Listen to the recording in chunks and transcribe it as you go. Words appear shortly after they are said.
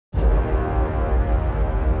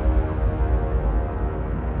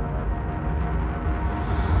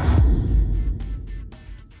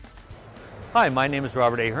Hi, my name is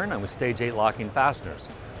Robert Ahern. I'm with Stage 8 Locking Fasteners.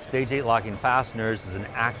 Stage 8 Locking Fasteners is an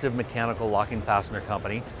active mechanical locking fastener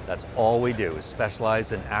company. That's all we do, is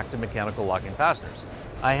specialize in active mechanical locking fasteners.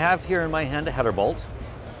 I have here in my hand a header bolt,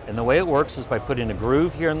 and the way it works is by putting a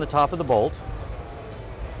groove here in the top of the bolt.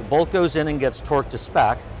 The bolt goes in and gets torqued to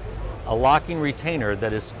spec. A locking retainer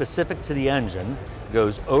that is specific to the engine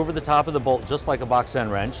goes over the top of the bolt just like a box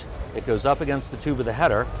end wrench. It goes up against the tube of the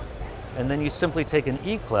header, and then you simply take an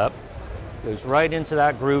E-clip, goes right into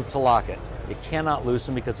that groove to lock it. It cannot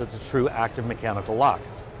loosen because it's a true active mechanical lock.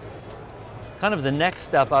 Kind of the next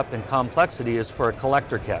step up in complexity is for a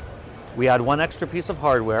collector kit. We add one extra piece of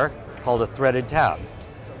hardware called a threaded tab.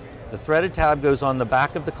 The threaded tab goes on the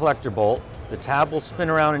back of the collector bolt. The tab will spin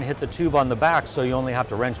around and hit the tube on the back, so you only have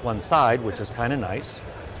to wrench one side, which is kind of nice.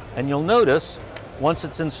 And you'll notice, once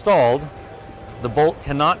it's installed, the bolt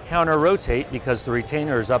cannot counter-rotate because the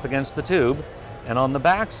retainer is up against the tube, and on the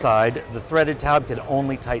back side, the threaded tab can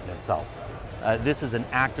only tighten itself. This is an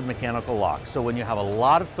active mechanical lock, so when you have a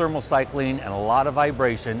lot of thermal cycling and a lot of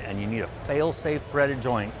vibration and you need a fail-safe threaded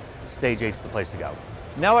joint, Stage 8's the place to go.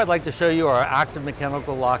 Now I'd like to show you our active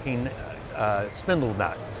mechanical locking spindle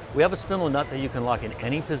nut. We have a spindle nut that you can lock in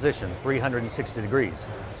any position, 360 degrees.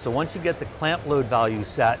 So once you get the clamp load value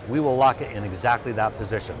set, we will lock it in exactly that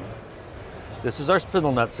position. This is our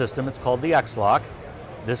spindle nut system. It's called the X-Lock.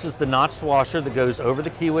 This is the notched washer that goes over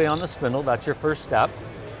the keyway on the spindle. That's your first step.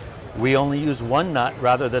 We only use one nut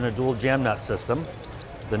rather than a dual jam nut system.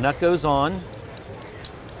 The nut goes on,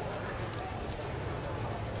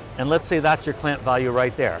 and let's say that's your clamp value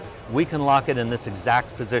right there. We can lock it in this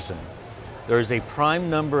exact position. There is a prime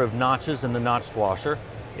number of notches in the notched washer,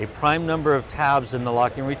 a prime number of tabs in the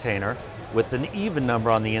locking retainer, with an even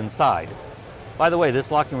number on the inside. By the way,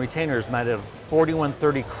 this locking retainer is made of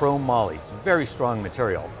 4130 chrome moly. It's very strong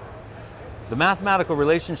material. The mathematical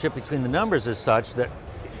relationship between the numbers is such that,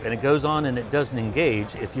 and it goes on and it doesn't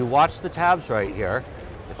engage, if you watch the tabs right here,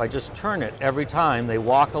 if I just turn it every time, they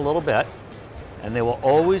walk a little bit, and they will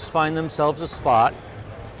always find themselves a spot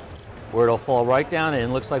where it'll fall right down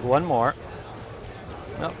in. Looks like one more.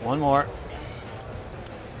 Nope, one more.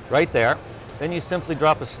 Right there. Then you simply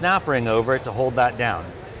drop a snap ring over it to hold that down.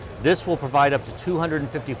 This will provide up to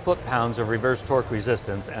 250 foot-pounds of reverse torque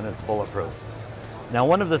resistance, and it's bulletproof. Now,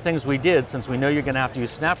 one of the things we did, since we know you're going to have to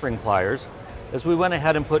use snap ring pliers, is we went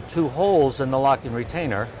ahead and put two holes in the locking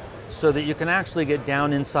retainer so that you can actually get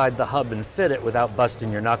down inside the hub and fit it without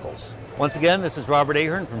busting your knuckles. Once again, this is Robert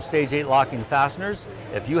Ahern from Stage 8 Locking Fasteners.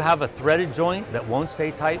 If you have a threaded joint that won't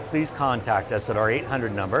stay tight, please contact us at our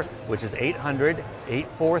 800 number, which is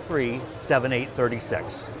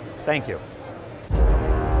 800-843-7836. Thank you.